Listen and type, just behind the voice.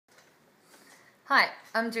Hi,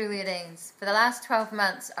 I'm Julia Deans. For the last 12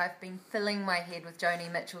 months, I've been filling my head with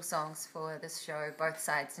Joni Mitchell songs for this show, Both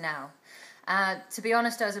Sides Now. To be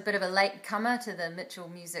honest, I was a bit of a late comer to the Mitchell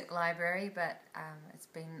Music Library, but it's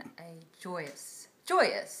been a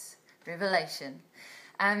joyous revelation.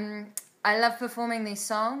 I love performing these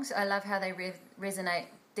songs. I love how they resonate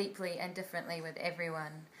deeply and differently with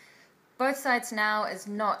everyone. Both Sides Now is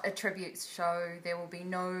not a tribute show. There will be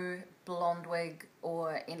no blonde wig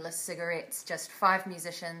or endless cigarettes, just 5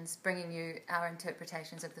 musicians bringing you our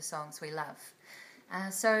interpretations of the songs we love.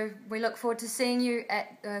 So we look forward to seeing you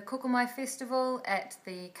at the Kukulmai Festival at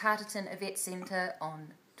the Carterton Event Centre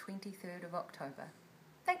on 23rd of October.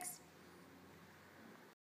 Thanks.